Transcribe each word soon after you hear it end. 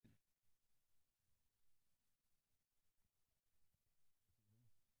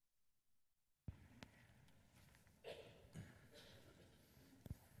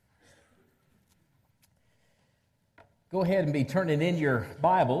Go ahead and be turning in your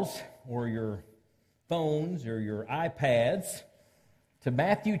Bibles or your phones or your iPads to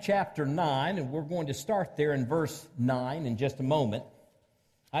Matthew chapter 9, and we're going to start there in verse 9 in just a moment.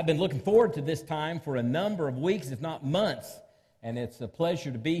 I've been looking forward to this time for a number of weeks, if not months, and it's a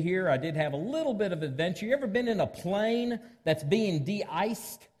pleasure to be here. I did have a little bit of adventure. You ever been in a plane that's being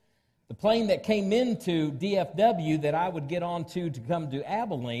de-iced? The plane that came into DFW that I would get onto to come to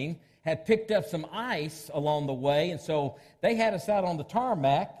Abilene had picked up some ice along the way, and so they had us out on the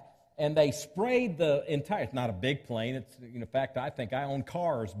tarmac, and they sprayed the entire, it's not a big plane, it's, in fact, I think I own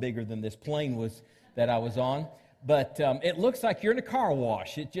cars bigger than this plane was that I was on, but it looks like you're in a car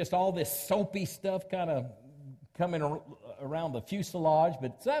wash. It's just all this soapy stuff kind of coming around the fuselage,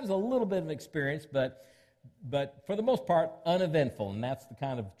 but so that was a little bit of an experience, but for the most part, uneventful, and that's the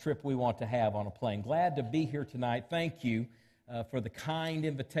kind of trip we want to have on a plane. Glad to be here tonight. Thank you for the kind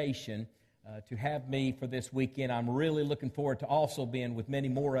invitation to have me for this weekend. I'm really looking forward to also being with many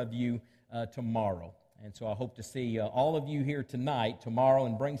more of you tomorrow. And so I hope to see all of you here tonight, tomorrow,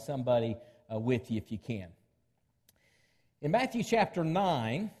 and bring somebody with you if you can. In Matthew chapter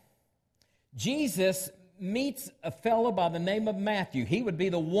 9, Jesus meets a fellow by the name of Matthew. He would be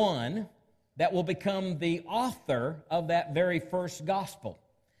the one that will become the author of that very first gospel.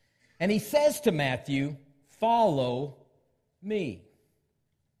 And he says to Matthew, "Follow me."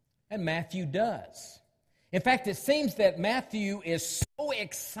 And Matthew does. In fact, it seems that Matthew is so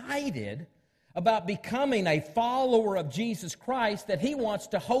excited about becoming a follower of Jesus Christ that he wants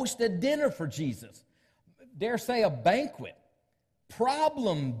to host a dinner for Jesus. Dare say a banquet.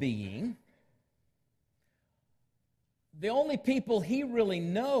 Problem being, the only people he really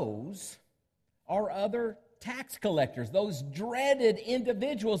knows are other tax collectors, those dreaded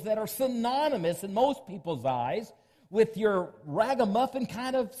individuals that are synonymous in most people's eyes with your ragamuffin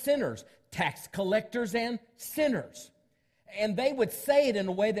kind of sinners, tax collectors and sinners. And they would say it in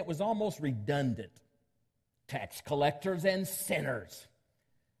a way that was almost redundant. Tax collectors and sinners.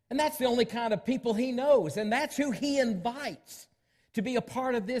 And that's the only kind of people he knows, and that's who he invites to be a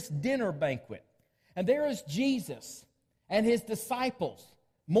part of this dinner banquet. And there is Jesus and his disciples,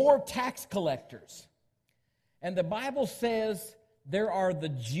 more tax collectors. And the Bible says there are the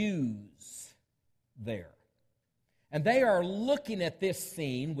Jews there. And they are looking at this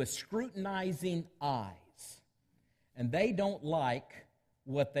scene with scrutinizing eyes. And they don't like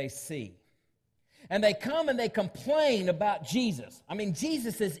what they see. And they come and they complain about Jesus. I mean,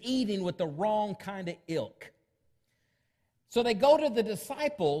 Jesus is eating with the wrong kind of ilk. So they go to the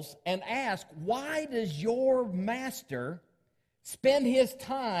disciples and ask, "Why does your master spend his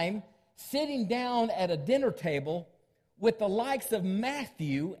time sitting down at a dinner table with the likes of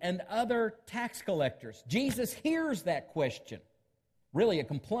Matthew and other tax collectors?" Jesus hears that question, really a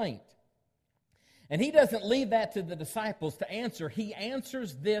complaint. And he doesn't leave that to the disciples to answer. He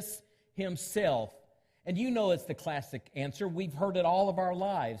answers this himself. And you know it's the classic answer. We've heard it all of our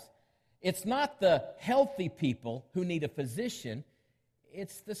lives. It's not the healthy people who need a physician.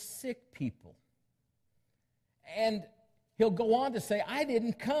 It's the sick people. And he'll go on to say, "I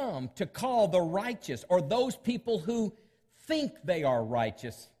didn't come to call the righteous or those people who think they are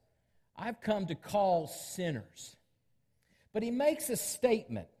righteous. I've come to call sinners." But he makes a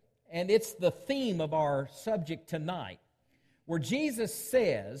statement, and it's the theme of our subject tonight, where Jesus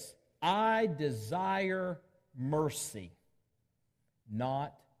says, "I desire mercy,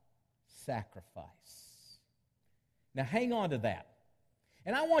 not sacrifice." Now hang on to that.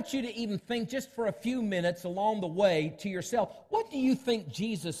 And I want you to even think just for a few minutes along the way to yourself, what do you think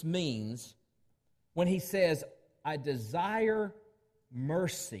Jesus means when he says, "I desire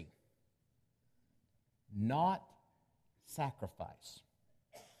mercy, not sacrifice"?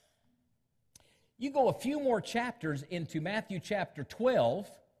 You go a few more chapters into Matthew chapter 12,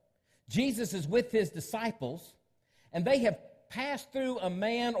 Jesus is with his disciples, and they have passed through a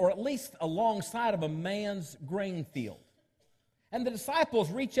man, or at least alongside of a man's grain field. And the disciples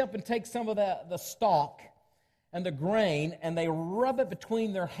reach up and take some of the stalk and the grain, and they rub it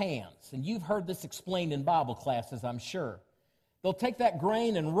between their hands. And you've heard this explained in Bible classes, I'm sure. They'll take that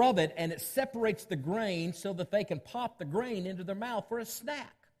grain and rub it, and it separates the grain so that they can pop the grain into their mouth for a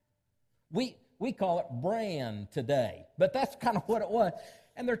snack. We call it bran today, but that's kind of what it was.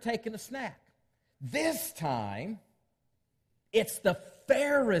 And they're taking a snack. This time, it's the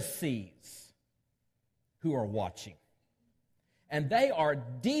Pharisees who are watching. And they are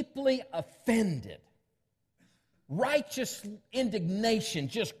deeply offended. Righteous indignation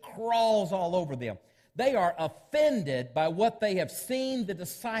just crawls all over them. They are offended by what they have seen the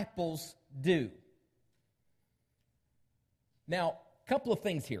disciples do. Now, a couple of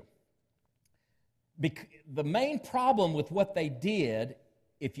things here. the main problem with what they did,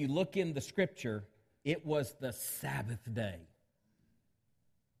 if you look in the Scripture, it was the Sabbath day.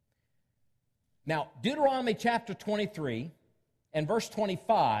 Now, Deuteronomy chapter 23 and verse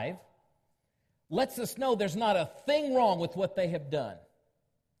 25 lets us know there's not a thing wrong with what they have done.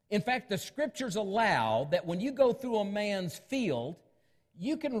 In fact, the Scriptures allow that when you go through a man's field,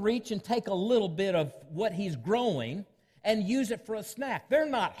 you can reach and take a little bit of what he's growing and use it for a snack. They're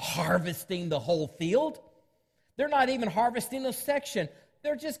not harvesting the whole field. They're not even harvesting a section.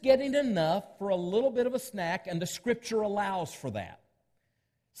 They're just getting enough for a little bit of a snack, and the Scripture allows for that.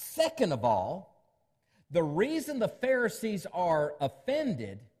 Second of all, the reason the Pharisees are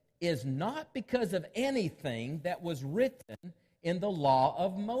offended is not because of anything that was written in the law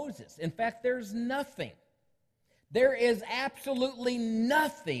of Moses. In fact, there's nothing. There is absolutely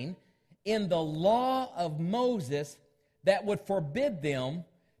nothing in the law of Moses that would forbid them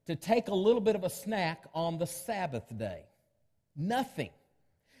to take a little bit of a snack on the Sabbath day. Nothing.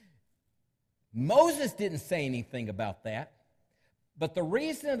 Moses didn't say anything about that, but the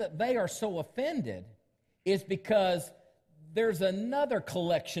reason that they are so offended is because there's another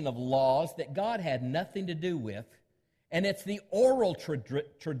collection of laws that God had nothing to do with, and it's the oral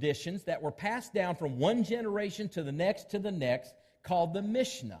traditions that were passed down from one generation to the next called the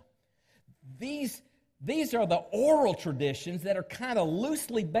Mishnah. These are the oral traditions that are kind of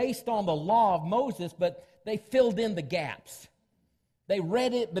loosely based on the law of Moses, but they filled in the gaps. They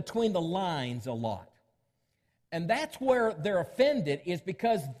read it between the lines a lot. And that's where they're offended, is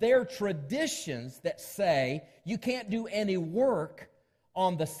because they're traditions that say you can't do any work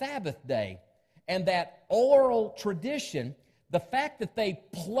on the Sabbath day. And that oral tradition, the fact that they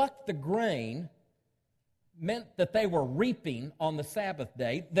plucked the grain meant that they were reaping on the Sabbath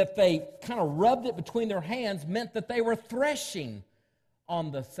day, that they kind of rubbed it between their hands meant that they were threshing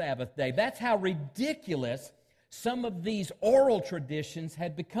on the Sabbath day. That's how ridiculous some of these oral traditions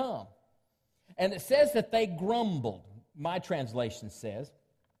had become. And it says that they grumbled. My translation says.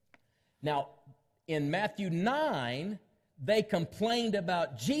 Now, in Matthew 9, they complained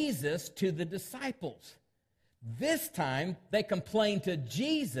about Jesus to the disciples. This time, they complained to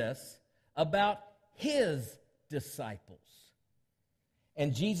Jesus about his disciples.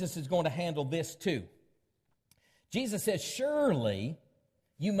 And Jesus is going to handle this too. Jesus says, surely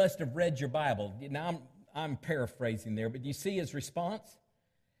you must have read your Bible. Now, I'm paraphrasing there, but do you see his response?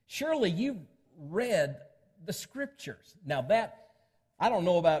 Surely you've read the Scriptures. Now that, I don't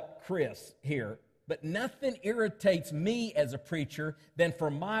know about Chris here, but nothing irritates me as a preacher than for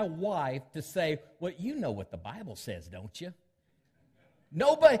my wife to say, well, you know what the Bible says, don't you?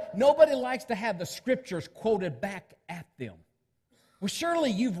 Nobody likes to have the Scriptures quoted back at them. Well,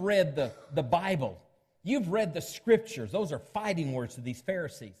 surely you've read the Bible. You've read the Scriptures. Those are fighting words to these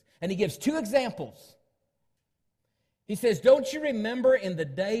Pharisees. And he gives two examples. He says, don't you remember in the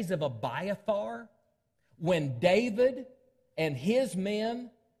days of Abiathar when David and his men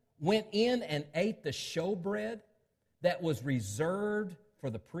went in and ate the showbread that was reserved for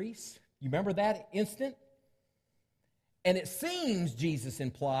the priests? You remember that instant? And it seems, Jesus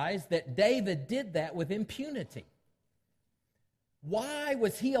implies, that David did that with impunity. Why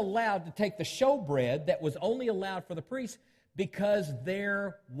was he allowed to take the showbread that was only allowed for the priests? Because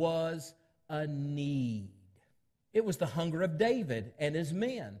there was a need. It was the hunger of David and his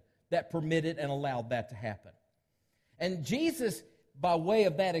men that permitted and allowed that to happen. And Jesus, by way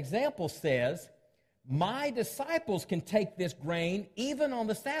of that example, says, my disciples can take this grain even on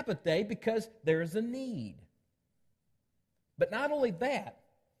the Sabbath day because there is a need. But not only that,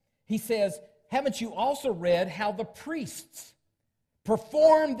 he says, haven't you also read how the priests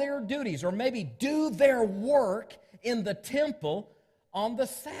perform their duties or maybe do their work in the temple on the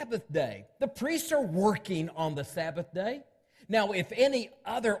Sabbath day? The priests are working on the Sabbath day. Now, if any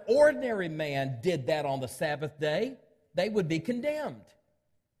other ordinary man did that on the Sabbath day, they would be condemned.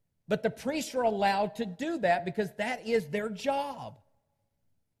 But the priests are allowed to do that because that is their job,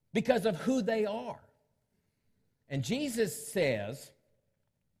 because of who they are. And Jesus says,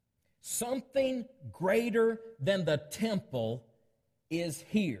 something greater than the temple is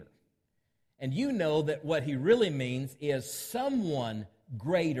here. And you know that what he really means is someone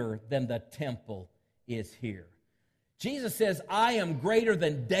greater than the temple is here. Jesus says, I am greater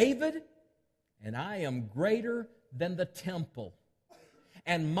than David, and I am greater than the temple.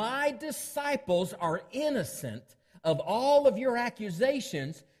 And my disciples are innocent of all of your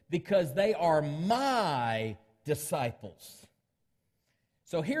accusations because they are my disciples.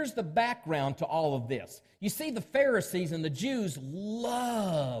 So here's the background to all of this. You see, the Pharisees and the Jews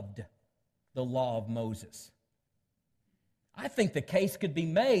loved the law of Moses. I think the case could be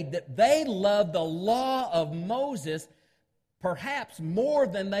made that they loved the law of Moses perhaps more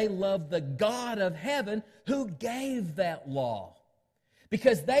than they loved the God of heaven who gave that law.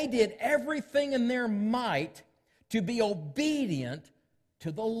 Because they did everything in their might to be obedient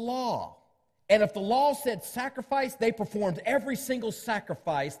to the law. And if the law said sacrifice, they performed every single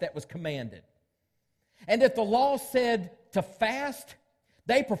sacrifice that was commanded. And if the law said to fast,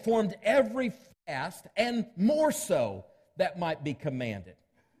 they performed every fast and more so that might be commanded.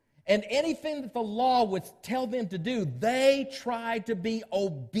 And anything that the law would tell them to do, they tried to be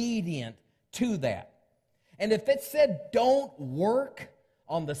obedient to that. And if it said don't work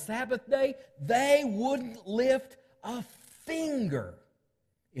on the Sabbath day, they wouldn't lift a finger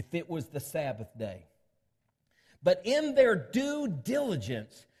if it was the Sabbath day. But in their due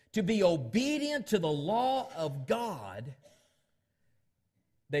diligence to be obedient to the law of God,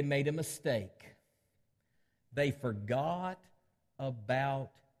 they made a mistake. They forgot about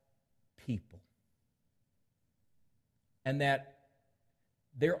people. And that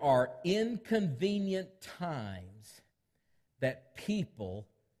there are inconvenient times that people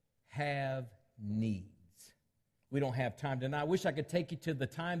have needs. We don't have time tonight. I wish I could take you to the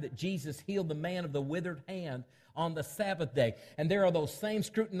time that Jesus healed the man of the withered hand on the Sabbath day. And there are those same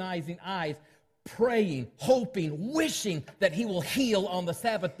scrutinizing eyes praying, hoping, wishing that he will heal on the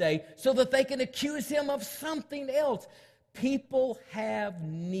Sabbath day so that they can accuse him of something else. People have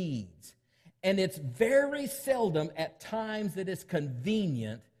needs. And it's very seldom at times that it's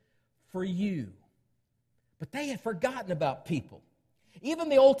convenient for you. But they had forgotten about people. Even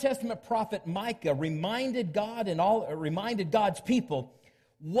the Old Testament prophet Micah reminded God's people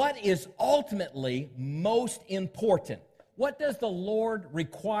what is ultimately most important. What does the Lord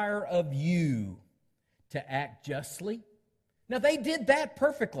require of you? To act justly? Now, they did that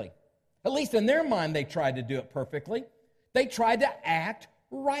perfectly. At least in their mind, they tried to do it perfectly. They tried to act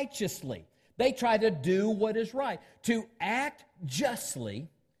righteously. They tried to do what is right. To act justly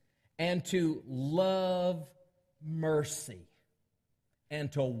and to love mercy and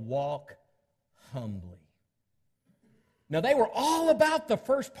to walk humbly. Now, they were all about the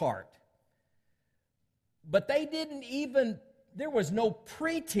first part, but there was no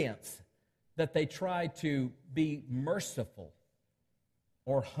pretense that they tried to be merciful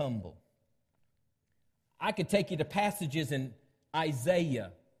or humble. I could take you to passages in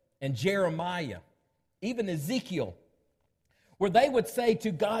Isaiah and Jeremiah, even Ezekiel, where they would say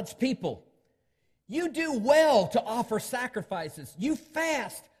to God's people, you do well to offer sacrifices. You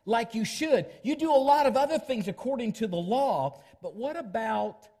fast like you should. You do a lot of other things according to the law. But what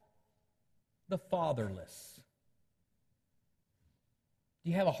about the fatherless? Do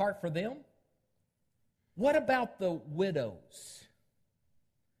you have a heart for them? What about the widows?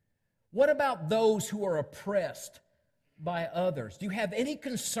 What about those who are oppressed by others? Do you have any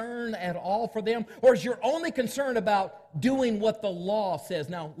concern at all for them? Or is your only concern about doing what the law says?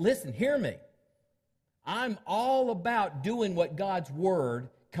 Now, listen, hear me. I'm all about doing what God's Word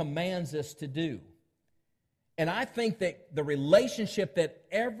commands us to do. And I think that the relationship that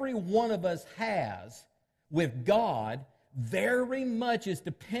every one of us has with God very much is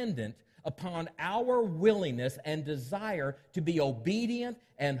dependent upon our willingness and desire to be obedient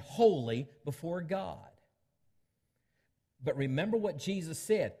and holy before God. But remember what Jesus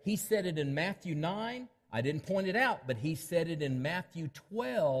said. He said it in Matthew 9. I didn't point it out, but he said it in Matthew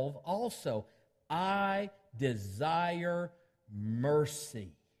 12 also. I desire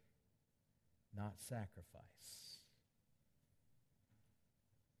mercy, not sacrifice.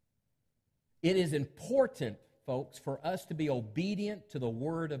 It is important, folks, for us to be obedient to the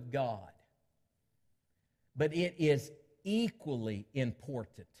Word of God. But it is equally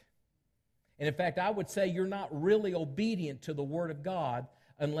important. And in fact, I would say you're not really obedient to the Word of God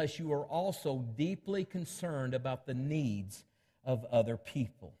unless you are also deeply concerned about the needs of other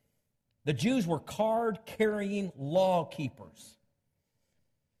people. The Jews were card-carrying law keepers.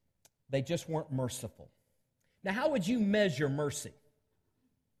 They just weren't merciful. Now, how would you measure mercy?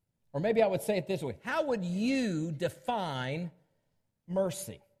 Or maybe I would say it this way. How would you define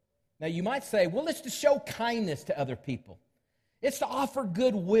mercy? Now, you might say, well, it's to show kindness to other people. It's to offer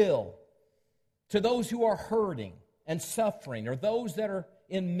goodwill to those who are hurting and suffering or those that are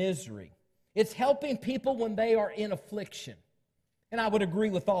in misery. It's helping people when they are in affliction. And I would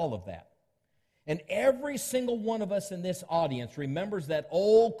agree with all of that. And every single one of us in this audience remembers that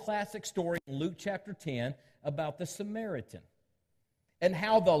old classic story in Luke chapter 10 about the Samaritan. And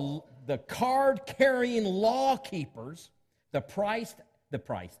how the card-carrying law keepers, the priest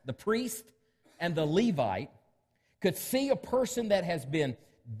and the Levite, could see a person that has been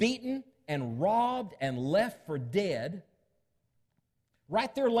beaten and robbed and left for dead,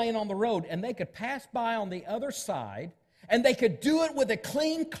 right there laying on the road, and they could pass by on the other side, and they could do it with a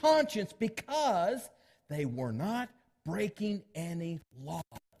clean conscience because they were not breaking any laws.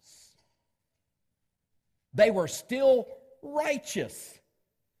 They were still righteous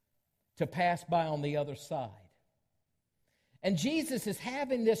to pass by on the other side. And Jesus is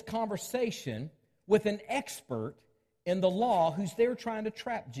having this conversation with an expert in the law who's there trying to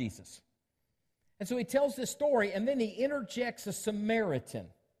trap Jesus. And so he tells this story, and then he interjects a Samaritan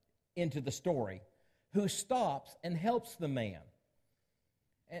into the story who stops and helps the man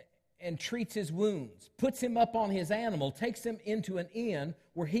and treats his wounds, puts him up on his animal, takes him into an inn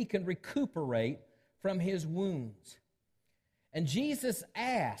where he can recuperate from his wounds. And Jesus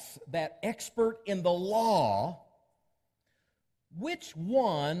asks that expert in the law, which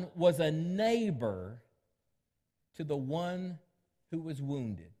one was a neighbor to the one who was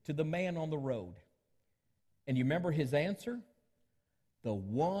wounded, to the man on the road? And you remember his answer? The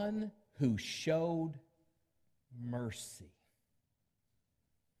one who showed mercy.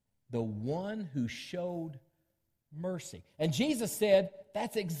 The one who showed mercy. And Jesus said,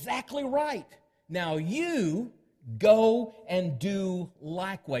 that's exactly right. Now you go and do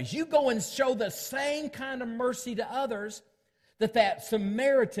likewise. You go and show the same kind of mercy to others that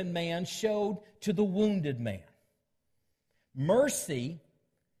Samaritan man showed to the wounded man. Mercy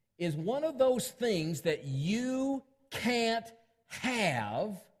is one of those things that you can't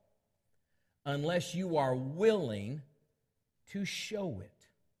have unless you are willing to show it.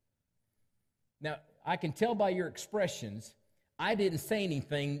 Now, I can tell by your expressions, I didn't say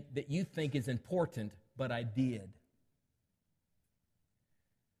anything that you think is important, but I did.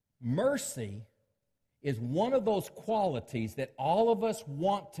 Mercy is one of those qualities that all of us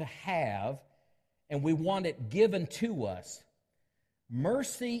want to have, and we want it given to us.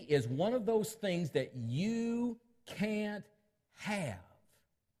 Mercy is one of those things that you can't have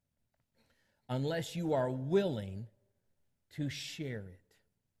unless you are willing to share it.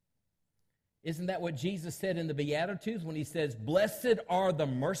 Isn't that what Jesus said in the Beatitudes when he says, "Blessed are the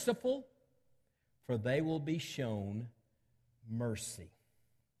merciful, for they will be shown mercy"?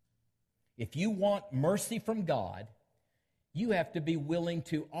 If you want mercy from God, you have to be willing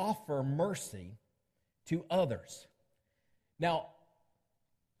to offer mercy to others. Now,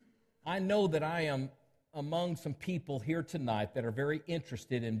 I know that I am among some people here tonight that are very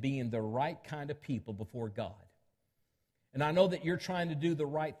interested in being the right kind of people before God. And I know that you're trying to do the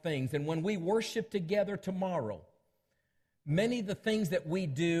right things. And when we worship together tomorrow, many of the things that we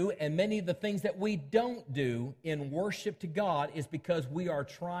do and many of the things that we don't do in worship to God is because we are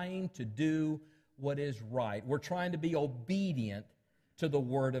trying to do what is right. We're trying to be obedient to the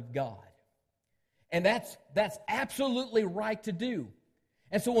Word of God. And that's absolutely right to do.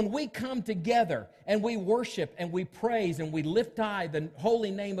 And so when we come together and we worship and we praise and we lift high the holy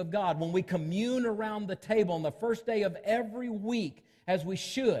name of God, when we commune around the table on the first day of every week, as we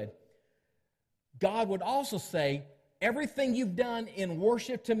should, God would also say, everything you've done in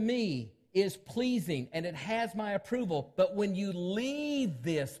worship to me is pleasing and it has my approval. But when you leave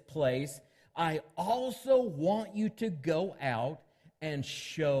this place, I also want you to go out and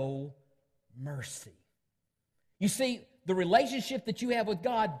show mercy. You see, the relationship that you have with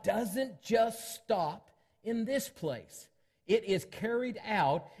God doesn't just stop in this place. It is carried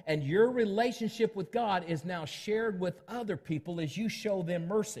out, and your relationship with God is now shared with other people as you show them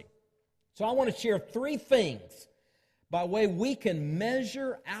mercy. So I want to share 3 things by way we can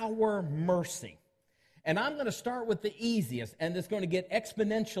measure our mercy. And I'm going to start with the easiest, and it's going to get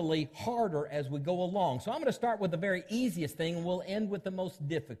exponentially harder as we go along. So I'm going to start with the very easiest thing, and we'll end with the most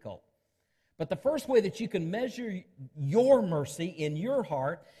difficult. But the first way that you can measure your mercy in your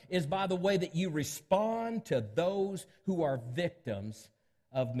heart is by the way that you respond to those who are victims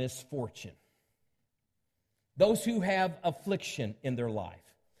of misfortune. Those who have affliction in their life.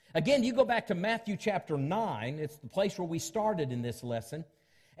 Again, you go back to Matthew chapter 9. It's the place where we started in this lesson.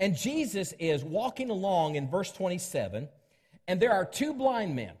 And Jesus is walking along in verse 27. And there are 2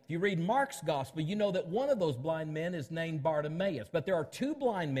 blind men. If you read Mark's gospel, you know that one of those blind men is named Bartimaeus. But there are 2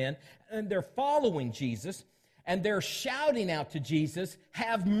 blind men, and they're following Jesus, and they're shouting out to Jesus,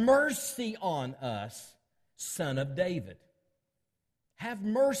 "Have mercy on us, Son of David. Have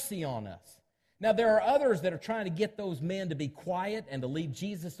mercy on us." Now, there are others that are trying to get those men to be quiet and to leave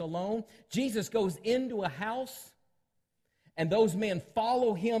Jesus alone. Jesus goes into a house, and those men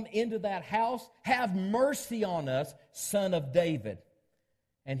follow him into that house. "Have mercy on us, Son of David."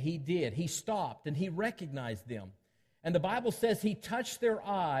 And he did. He stopped and he recognized them. And the Bible says he touched their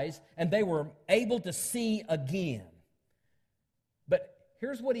eyes and they were able to see again. But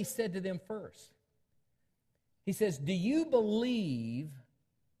here's what he said to them first. He says, "Do you believe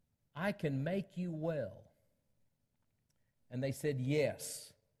I can make you well. And they said,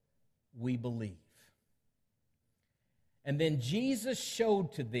 yes, we believe. And then Jesus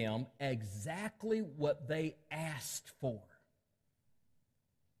showed to them exactly what they asked for.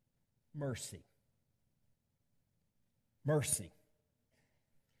 Mercy. Mercy.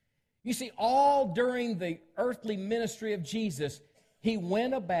 You see, all during the earthly ministry of Jesus, he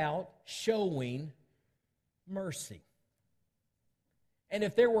went about showing mercy. And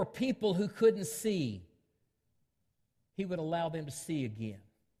if there were people who couldn't see, he would allow them to see again.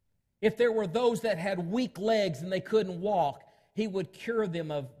 If there were those that had weak legs and they couldn't walk, he would cure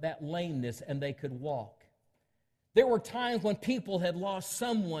them of that lameness and they could walk. There were times when people had lost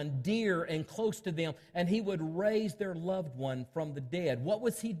someone dear and close to them, and he would raise their loved one from the dead. What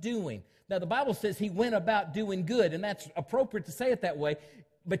was he doing? Now, the Bible says he went about doing good, and that's appropriate to say it that way,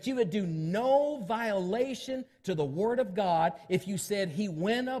 but you would do no violation to the Word of God if you said he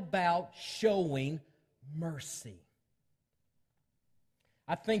went about showing mercy.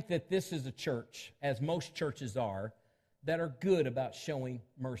 I think that this is a church, as most churches are, that are good about showing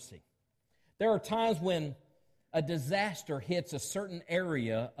mercy. There are times when a disaster hits a certain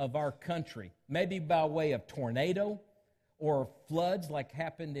area of our country, maybe by way of tornado or floods like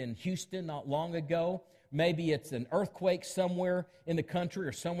happened in Houston not long ago. Maybe it's an earthquake somewhere in the country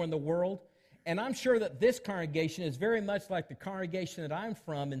or somewhere in the world. And I'm sure that this congregation is very much like the congregation that I'm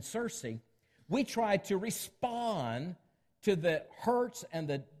from in Searcy. We try to respond to the hurts and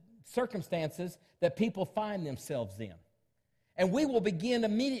the circumstances that people find themselves in. And we will begin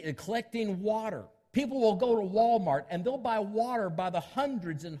immediately collecting water. People will go to Walmart and they'll buy water by the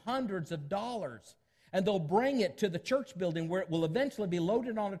hundreds and hundreds of dollars. And they'll bring it to the church building where it will eventually be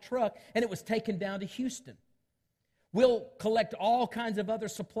loaded on a truck and it was taken down to Houston. We'll collect all kinds of other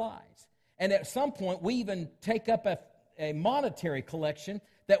supplies. And at some point, we even take up a monetary collection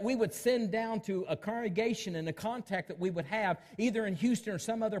that we would send down to a congregation and a contact that we would have either in Houston or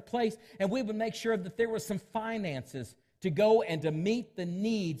some other place, and we would make sure that there was some finances to go and to meet the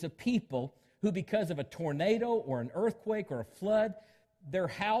needs of people who, because of a tornado or an earthquake or a flood, their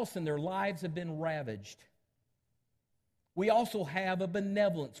house and their lives have been ravaged. We also have a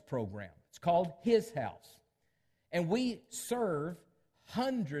benevolence program. It's called His House. And we serve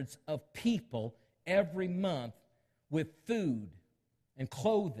hundreds of people every month with food and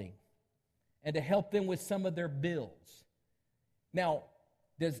clothing and to help them with some of their bills. Now,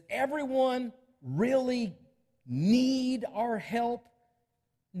 does everyone really need our help?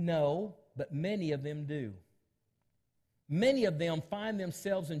 No, but many of them do. Many of them find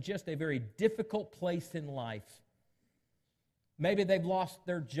themselves in just a very difficult place in life. Maybe they've lost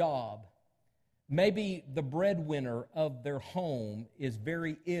their job. Maybe the breadwinner of their home is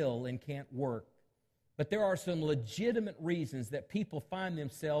very ill and can't work. But there are some legitimate reasons that people find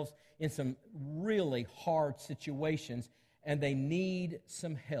themselves in some really hard situations and they need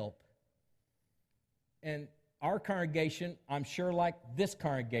some help. And our congregation, I'm sure like this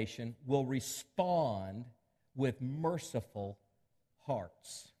congregation, will respond with merciful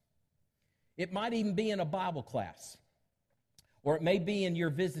hearts. It might even be in a Bible class, or it may be in your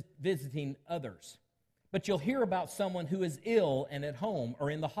visiting others. But you'll hear about someone who is ill and at home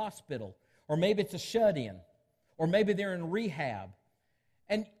or in the hospital, or maybe it's a shut-in, or maybe they're in rehab.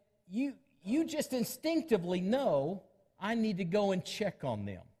 And you just instinctively know, I need to go and check on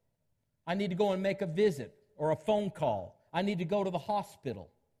them. I need to go and make a visit or a phone call. I need to go to the hospital.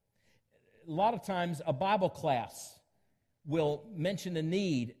 A lot of times a Bible class will mention a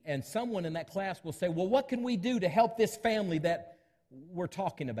need, and someone in that class will say, well, what can we do to help this family that we're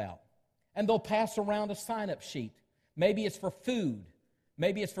talking about? And they'll pass around a sign-up sheet. Maybe it's for food.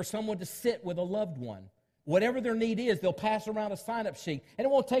 Maybe it's for someone to sit with a loved one. Whatever their need is, they'll pass around a sign-up sheet. And it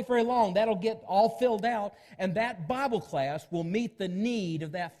won't take very long. That'll get all filled out, and that Bible class will meet the need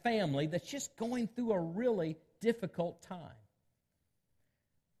of that family that's just going through a really difficult time.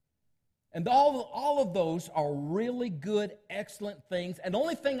 And all of those are really good, excellent things. And the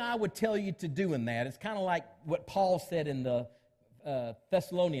only thing I would tell you to do in that is kind of like what Paul said in the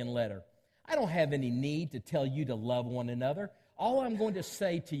Thessalonian letter. I don't have any need to tell you to love one another. All I'm going to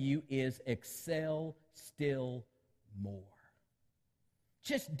say to you is excel still more.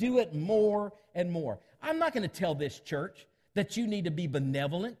 Just do it more and more. I'm not going to tell this church that you need to be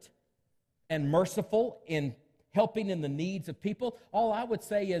benevolent and merciful in helping in the needs of people. All I would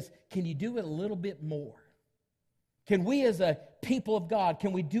say is, can you do it a little bit more? Can we as a people of God,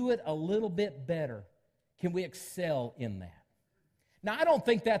 can we do it a little bit better? Can we excel in that? Now, I don't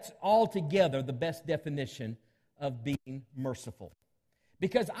think that's altogether the best definition of being merciful.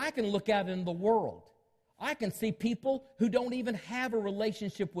 Because I can look out in the world. I can see people who don't even have a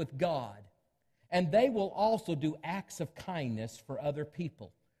relationship with God, and they will also do acts of kindness for other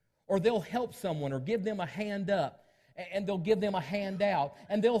people. Or they'll help someone or give them a hand up, and they'll give them a hand out,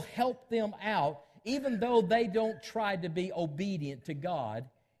 and they'll help them out, even though they don't try to be obedient to God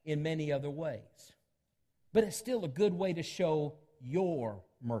in many other ways. But it's still a good way to show your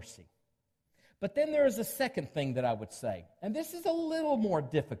mercy. But then there is a second thing that I would say, and this is a little more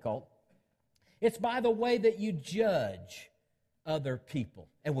difficult. It's by the way that you judge other people.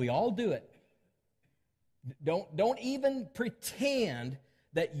 And we all do it. Don't even pretend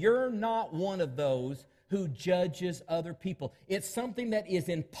that you're not one of those who judges other people. It's something that is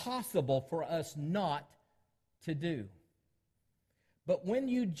impossible for us not to do. But when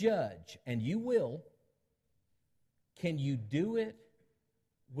you judge, and you will, can you do it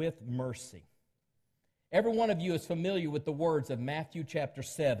with mercy? Every one of you is familiar with the words of Matthew chapter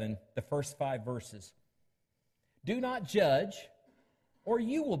 7, the first 5 verses. Do not judge, or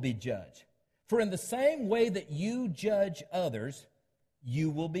you will be judged. For in the same way that you judge others, you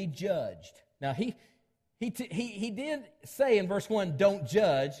will be judged. Now, he did say in verse 1, don't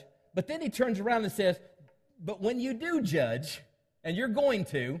judge, but then he turns around and says, but when you do judge, and you're going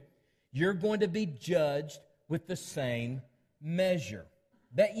to be judged with the same measure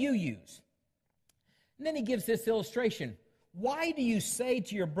that you use. And then he gives this illustration. Why do you say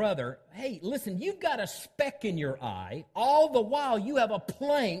to your brother, hey, listen, you've got a speck in your eye, all the while you have a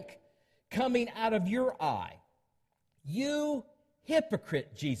plank coming out of your eye? You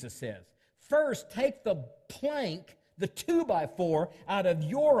hypocrite, Jesus says. First, take the plank, the 2x4, out of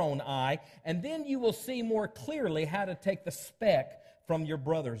your own eye, and then you will see more clearly how to take the speck from your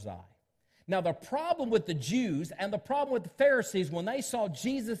brother's eye. Now, the problem with the Jews and the problem with the Pharisees, when they saw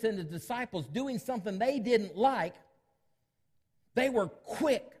Jesus and the disciples doing something they didn't like, they were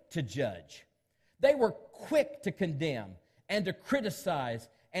quick to judge. They were quick to condemn and to criticize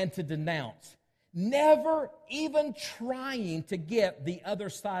and to denounce, never even trying to get the other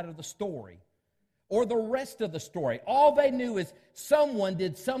side of the story or the rest of the story. All they knew is someone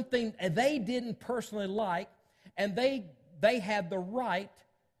did something they didn't personally like, and they had the right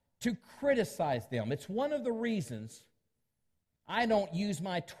to criticize them. It's one of the reasons I don't use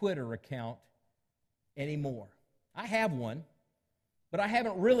my Twitter account anymore. I have one, but I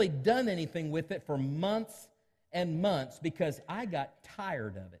haven't really done anything with it for months and months because I got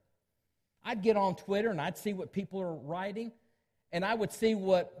tired of it. I'd get on Twitter and I'd see what people are writing, and I would see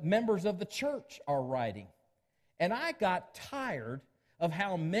what members of the church are writing. And I got tired of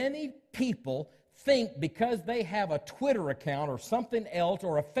how many people think because they have a Twitter account or something else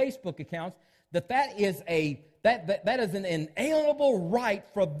or a Facebook account that is an inalienable right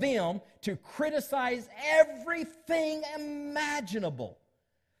for them to criticize everything imaginable.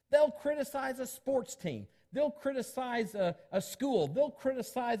 They'll criticize a sports team. They'll criticize a school. They'll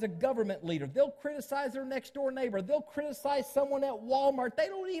criticize a government leader. They'll criticize their next door neighbor. They'll criticize someone at Walmart. They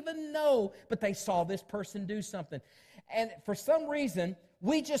don't even know, but they saw this person do something. And for some reason,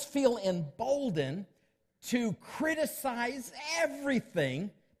 we just feel emboldened to criticize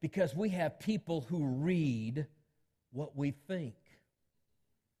everything because we have people who read what we think.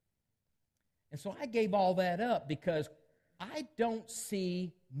 And so I gave all that up because I don't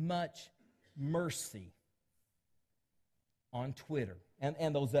see much mercy on Twitter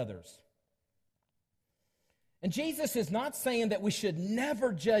and those others. And Jesus is not saying that we should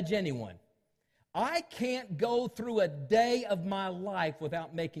never judge anyone. I can't go through a day of my life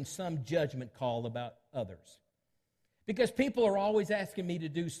without making some judgment call about others. Because people are always asking me to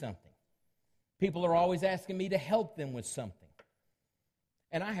do something. People are always asking me to help them with something.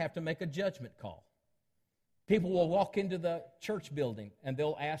 And I have to make a judgment call. People will walk into the church building and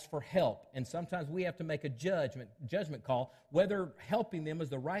they'll ask for help. And sometimes we have to make a judgment call whether helping them is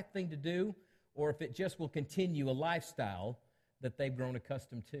the right thing to do or if it just will continue a lifestyle that they've grown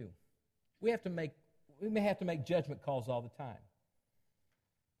accustomed to. We may have to make judgment calls all the time.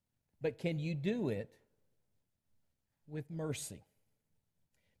 But can you do it with mercy?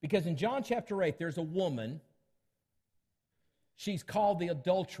 Because in John chapter 8, there's a woman. She's called the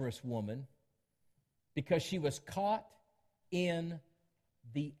adulterous woman because she was caught in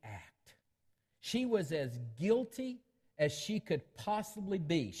the act. She was as guilty as she could possibly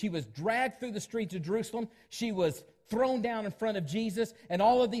be. She was dragged through the streets of Jerusalem. She was thrown down in front of Jesus, and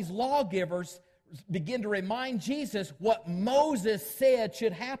all of these lawgivers begin to remind Jesus what Moses said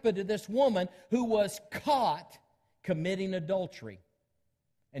should happen to this woman who was caught committing adultery.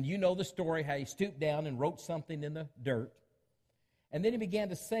 And you know the story, how he stooped down and wrote something in the dirt. And then he began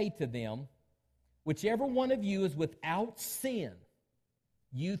to say to them, whichever one of you is without sin,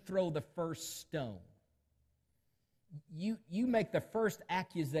 you throw the first stone. you make the first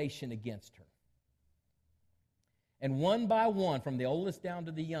accusation against her. And one by one, from the oldest down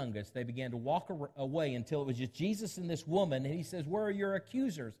to the youngest, they began to walk away until it was just Jesus and this woman. And he says, where are your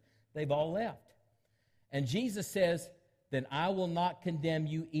accusers? They've all left. And Jesus says, then I will not condemn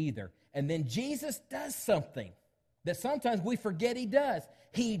you either. And then Jesus does something that sometimes we forget he does.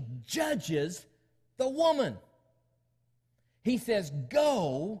 He judges the woman. He says,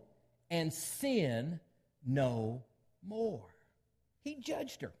 go and sin no more. He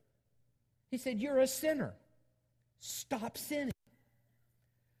judged her. He said, you're a sinner. Stop sinning.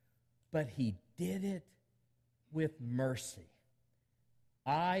 But he did it with mercy.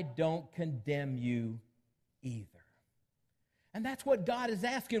 I don't condemn you either. And that's what God is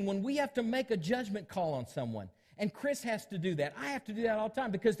asking when we have to make a judgment call on someone. And Chris has to do that. I have to do that all the time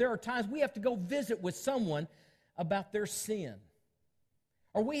because there are times we have to go visit with someone about their sin.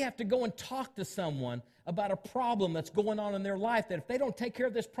 Or we have to go and talk to someone about a problem that's going on in their life that if they don't take care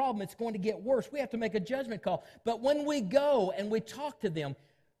of this problem, it's going to get worse. We have to make a judgment call. But when we go and we talk to them,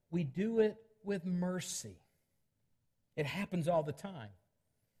 we do it with mercy. It happens all the time.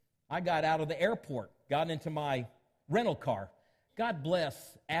 I got out of the airport, got into my rental car. God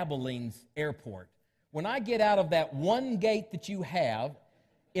bless Abilene's airport. When I get out of that one gate that you have,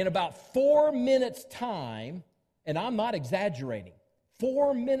 in about 4 minutes' time, and I'm not exaggerating,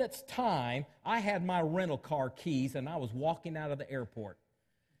 4 minutes' time, I had my rental car keys and I was walking out of the airport.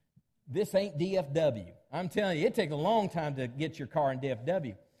 This ain't DFW. I'm telling you, it takes a long time to get your car in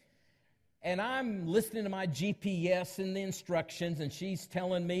DFW. And I'm listening to my GPS and the instructions, and she's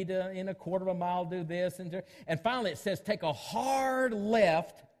telling me to, in a quarter of a mile, do this. And finally it says, take a hard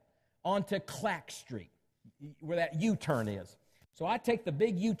left onto Clack Street, where that U-turn is. So I take the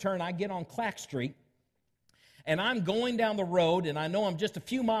big U-turn, I get on Clack Street, and I'm going down the road, and I know I'm just a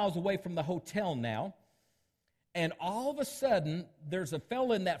few miles away from the hotel now. And all of a sudden, there's a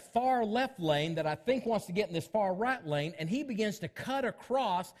fellow in that far left lane that I think wants to get in this far right lane, and he begins to cut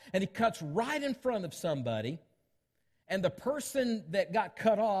across, and he cuts right in front of somebody, and the person that got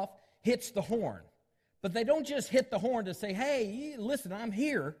cut off hits the horn. But they don't just hit the horn to say, hey, listen, I'm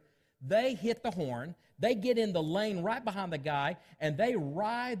here. They hit the horn, they get in the lane right behind the guy, and they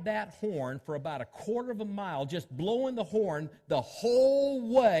ride that horn for about a quarter of a mile, just blowing the horn the whole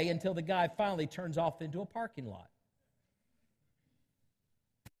way until the guy finally turns off into a parking lot.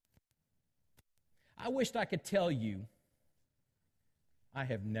 I wished I could tell you I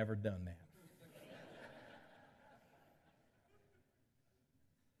have never done that.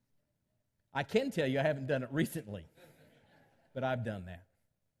 I can tell you I haven't done it recently, but I've done that.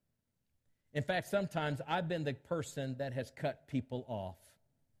 In fact, sometimes I've been the person that has cut people off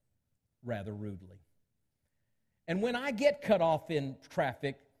rather rudely. And when I get cut off in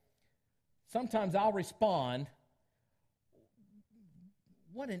traffic, sometimes I'll respond,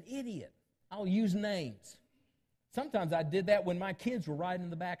 what an idiot. I'll use names. Sometimes I did that when my kids were riding in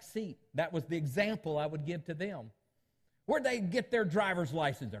the back seat. That was the example I would give to them. Where'd they get their driver's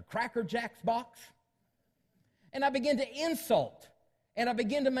license? Their Cracker Jack's box? And I began to insult. And I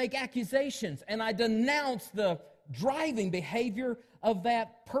begin to make accusations, and I denounce the driving behavior of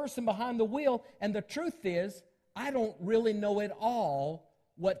that person behind the wheel. And the truth is, I don't really know at all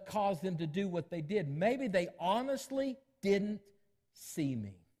what caused them to do what they did. Maybe they honestly didn't see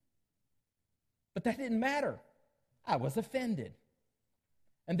me. But that didn't matter. I was offended.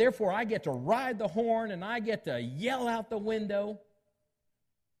 And therefore, I get to ride the horn, and I get to yell out the window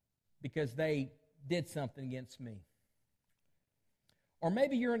because they did something against me. Or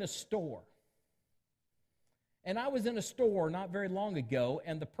maybe you're in a store. And I was in a store not very long ago,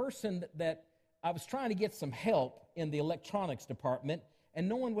 and the person that I was trying to get some help in the electronics department, and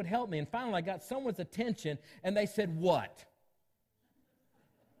no one would help me. And finally, I got someone's attention, and they said, what?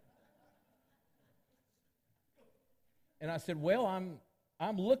 And I said, well,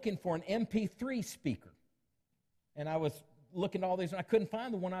 I'm looking for an MP3 speaker. And I was looking at all these, and I couldn't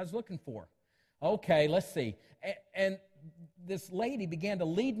find the one I was looking for. Okay, let's see. And this lady began to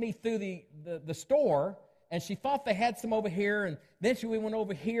lead me through the store, and she thought they had some over here, and then we went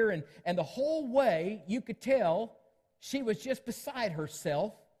over here, and the whole way you could tell she was just beside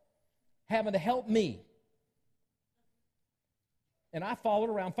herself having to help me. And I followed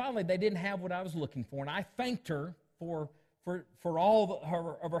around. Finally, they didn't have what I was looking for, and I thanked her for all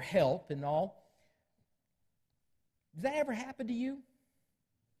of her help and all. Does that ever happen to you?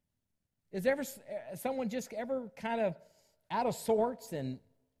 Is ever someone just ever kind of out of sorts and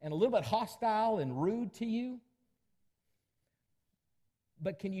a little bit hostile and rude to you?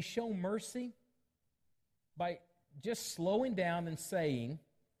 But can you show mercy by just slowing down and saying,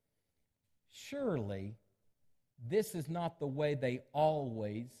 surely this is not the way they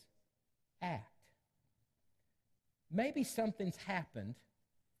always act. Maybe something's happened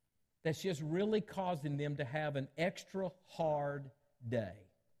that's just really causing them to have an extra hard day.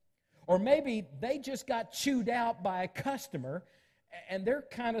 Or maybe they just got chewed out by a customer and they're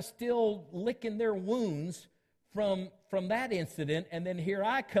kind of still licking their wounds from that incident, and then here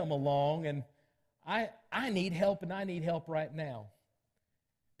I come along and I need help, and I need help right now.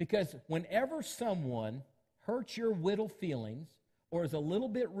 Because whenever someone hurts your little feelings or is a little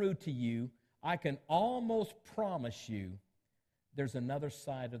bit rude to you, I can almost promise you there's another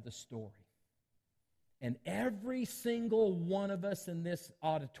side of the story. And every single one of us in this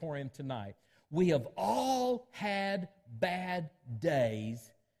auditorium tonight, we have all had bad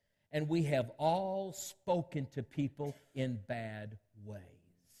days, and we have all spoken to people in bad ways.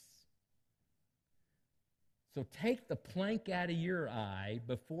 So take the plank out of your eye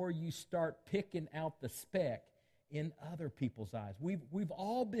before you start picking out the speck in other people's eyes. We've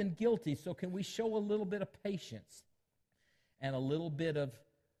all been guilty, so can we show a little bit of patience and a little bit of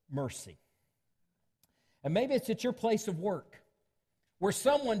mercy? And maybe it's at your place of work where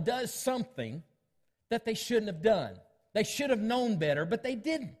someone does something that they shouldn't have done. They should have known better, but they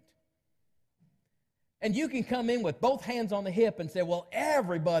didn't. And you can come in with both hands on the hip and say, well,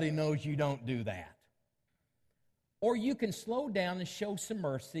 everybody knows you don't do that. Or you can slow down and show some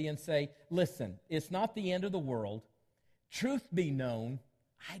mercy and say, listen, it's not the end of the world. Truth be known,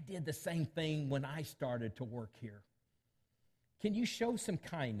 I did the same thing when I started to work here. Can you show some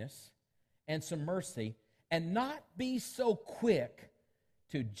kindness and some mercy and not be so quick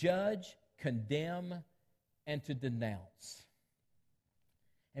to judge, condemn, and to denounce?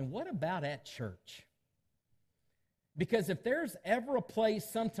 And what about at church? Because if there's ever a place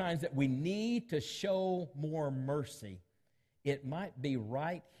sometimes that we need to show more mercy, it might be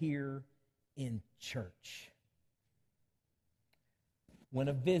right here in church. When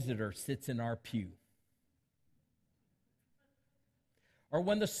a visitor sits in our pew, or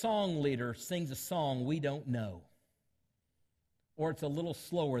when the song leader sings a song we don't know, or it's a little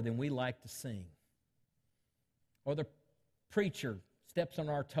slower than we like to sing, or the preacher steps on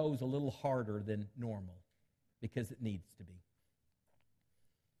our toes a little harder than normal because it needs to be.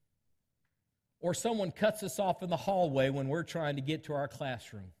 Or someone cuts us off in the hallway when we're trying to get to our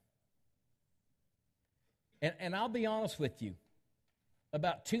classroom. And I'll be honest with you,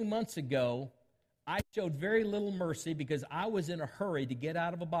 about 2 months ago, I showed very little mercy because I was in a hurry to get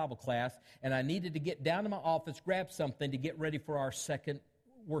out of a Bible class, and I needed to get down to my office, grab something to get ready for our second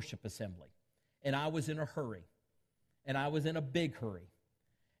worship assembly. And I was in a hurry, and I was in a big hurry.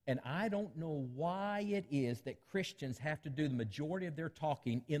 And I don't know why it is that Christians have to do the majority of their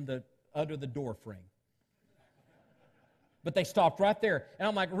talking under the door frame. But they stopped right there. And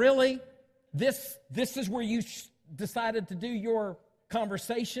I'm like, really? This is where you decided to do your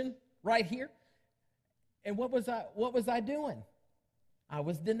conversation right here? And what was I doing? I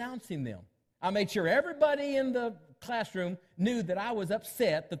was denouncing them. I made sure everybody in the classroom knew that I was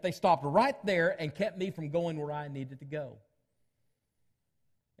upset that they stopped right there and kept me from going where I needed to go.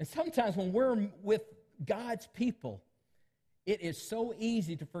 And sometimes when we're with God's people, it is so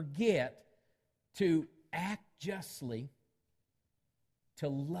easy to forget to act justly, to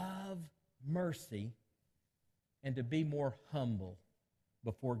love mercy, and to be more humble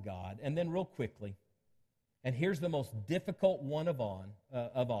before God. And then real quickly, and here's the most difficult one of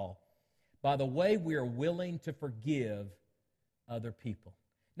all, by the way we are willing to forgive other people.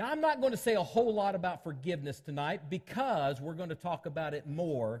 Now, I'm not going to say a whole lot about forgiveness tonight because we're going to talk about it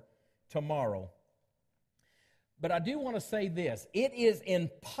more tomorrow. But I do want to say this. It is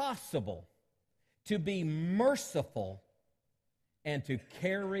impossible to be merciful and to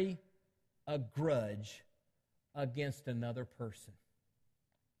carry a grudge against another person.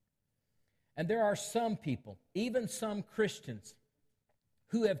 And there are some people, even some Christians,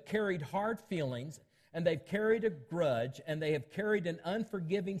 who have carried hard feelings, and they've carried a grudge, and they have carried an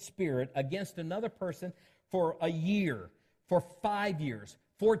unforgiving spirit against another person for a year, for 5 years,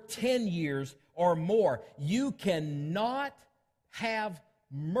 for 10 years or more. You cannot have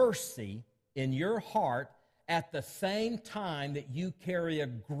mercy in your heart at the same time that you carry a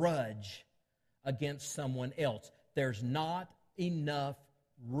grudge against someone else. There's not enough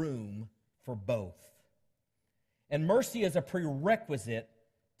room for both. And mercy is a prerequisite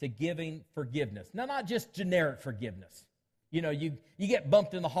to giving forgiveness. Now, not just generic forgiveness. You know, you get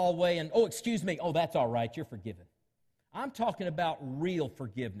bumped in the hallway and, oh, excuse me, oh, that's all right, you're forgiven. I'm talking about real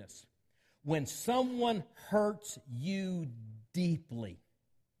forgiveness. When someone hurts you deeply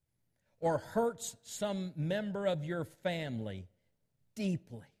or hurts some member of your family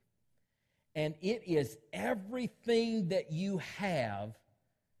deeply, and it is everything that you have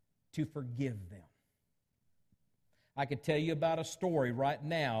to forgive them. I could tell you about a story right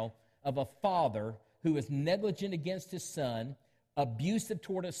now of a father who is negligent against his son, abusive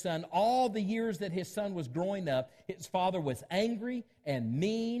toward his son. All the years that his son was growing up, his father was angry and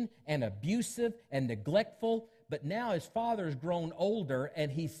mean and abusive and neglectful. But now his father has grown older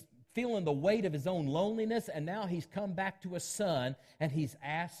and he's feeling the weight of his own loneliness, and now he's come back to his son and he's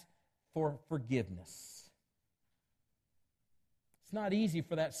asked for forgiveness. It's not easy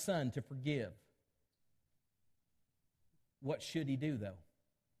for that son to forgive. What should he do, though?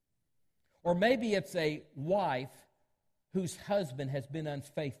 Or maybe it's a wife whose husband has been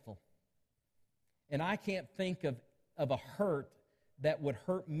unfaithful. And I can't think of a hurt that would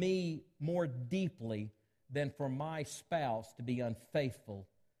hurt me more deeply than for my spouse to be unfaithful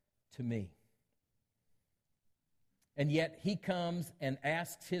to me. And yet he comes and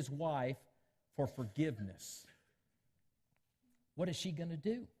asks his wife for forgiveness. What is she going to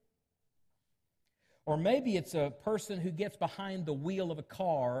do? Or maybe it's a person who gets behind the wheel of a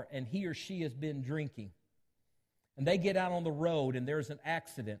car and he or she has been drinking. And they get out on the road and there's an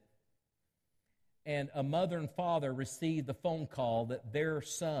accident. And a mother and father receive the phone call that their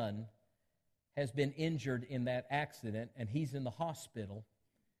son has been injured in that accident and he's in the hospital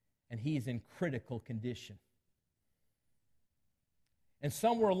and he's in critical condition. And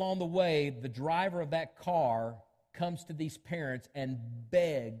somewhere along the way, the driver of that car comes to these parents and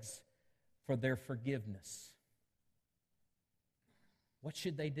begs for their forgiveness. What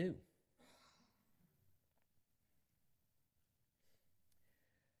should they do?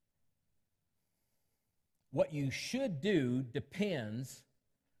 What you should do depends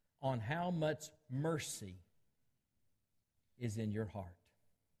on how much mercy is in your heart.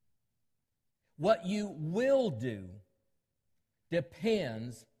 What you will do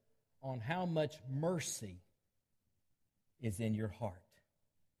depends on how much mercy is in your heart.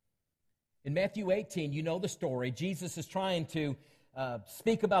 In Matthew 18, you know the story. Jesus is trying to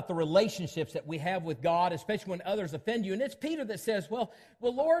speak about the relationships that we have with God, especially when others offend you. And it's Peter that says, well,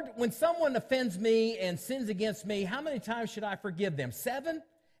 Lord, when someone offends me and sins against me, how many times should I forgive them? 7?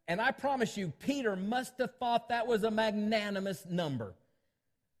 And I promise you, Peter must have thought that was a magnanimous number.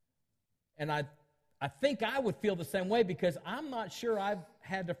 And I think I would feel the same way, because I'm not sure I've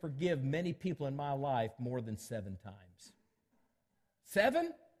had to forgive many people in my life more than 7 times.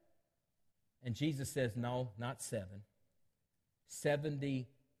 7? And Jesus says, no, not 7. 70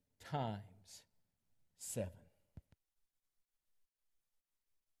 times 7.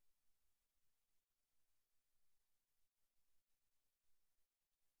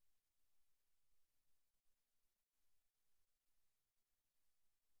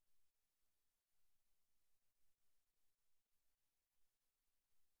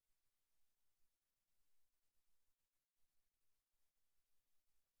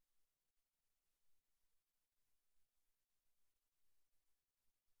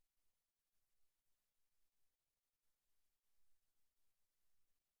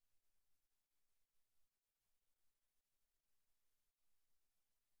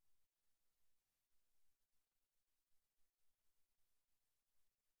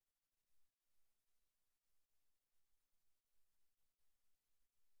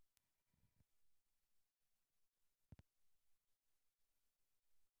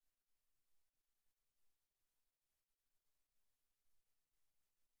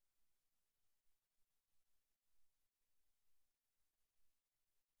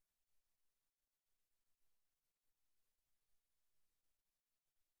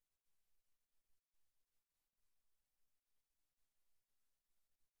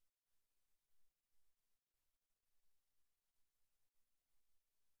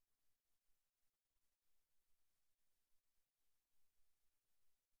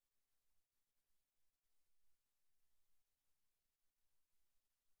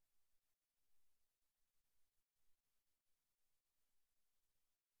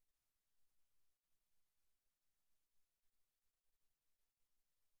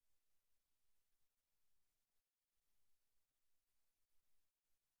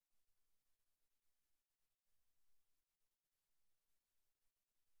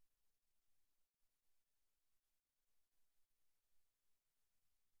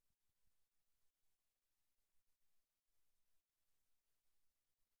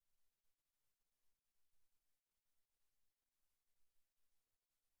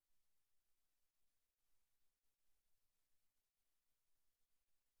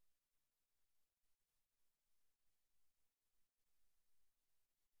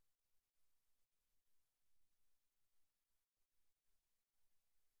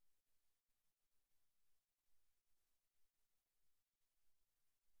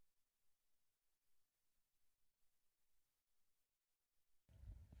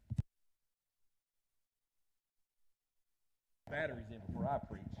 batteries in before I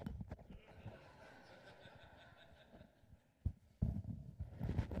preach.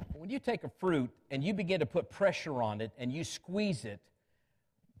 When you take a fruit and you begin to put pressure on it and you squeeze it,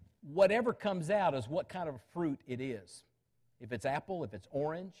 whatever comes out is what kind of fruit it is. If it's apple, if it's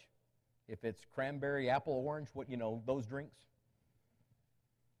orange, if it's cranberry, apple, orange, those drinks.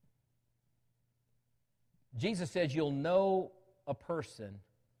 Jesus says you'll know a person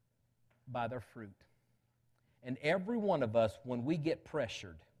by their fruit. And every one of us, when we get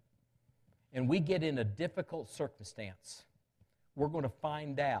pressured and we get in a difficult circumstance, we're going to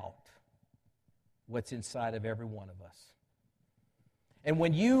find out what's inside of every one of us. And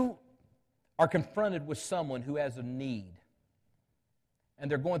when you are confronted with someone who has a need, and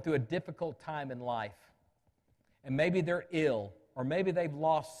they're going through a difficult time in life, and maybe they're ill, or maybe they've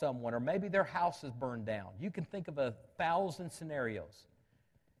lost someone, or maybe their house is burned down. You can think of 1,000 scenarios.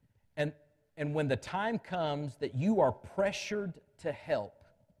 And when the time comes that you are pressured to help,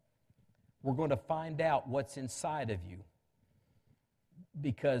 we're going to find out what's inside of you,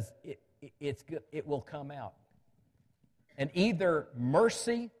 because it will come out. And either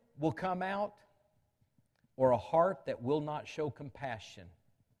mercy will come out, or a heart that will not show compassion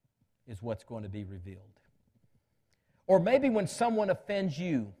is what's going to be revealed. Or maybe when someone offends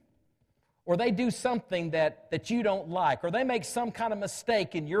you, or they do something that you don't like, or they make some kind of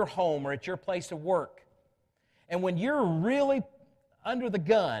mistake in your home or at your place of work, and when you're really under the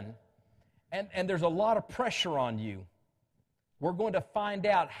gun and there's a lot of pressure on you, we're going to find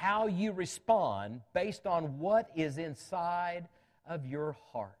out how you respond based on what is inside of your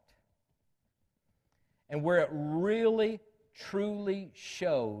heart. And where it really, truly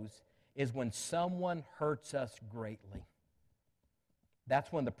shows is when someone hurts us greatly.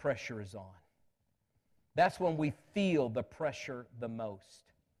 That's when the pressure is on. That's when we feel the pressure the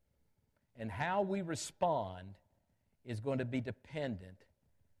most. And how we respond is going to be dependent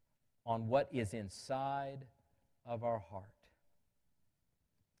on what is inside of our heart.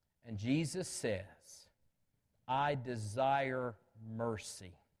 And Jesus says, I desire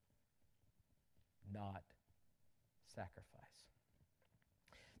mercy, not sacrifice.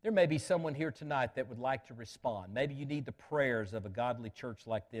 There may be someone here tonight that would like to respond. Maybe you need the prayers of a godly church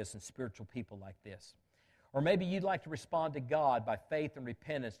like this and spiritual people like this. Or maybe you'd like to respond to God by faith and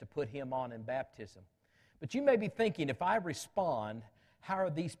repentance to put Him on in baptism. But you may be thinking, if I respond, how are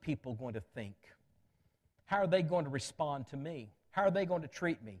these people going to think? How are they going to respond to me? How are they going to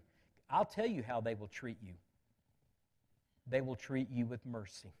treat me? I'll tell you how they will treat you. They will treat you with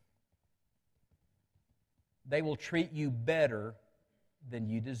mercy. They will treat you better than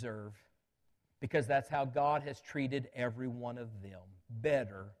you deserve, because that's how God has treated every one of them,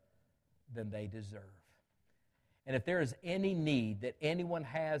 better than they deserve. And if there is any need that anyone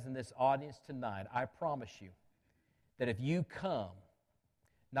has in this audience tonight, I promise you that if you come,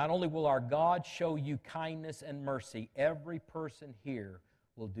 not only will our God show you kindness and mercy, every person here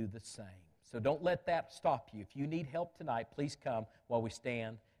will do the same. So don't let that stop you. If you need help tonight, please come while we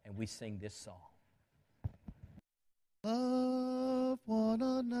stand and we sing this song. Love one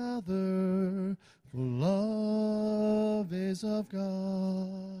another, for love is of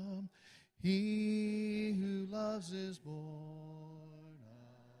God. He who loves is born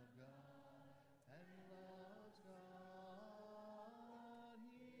of God and loves God.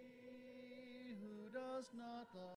 He who does not love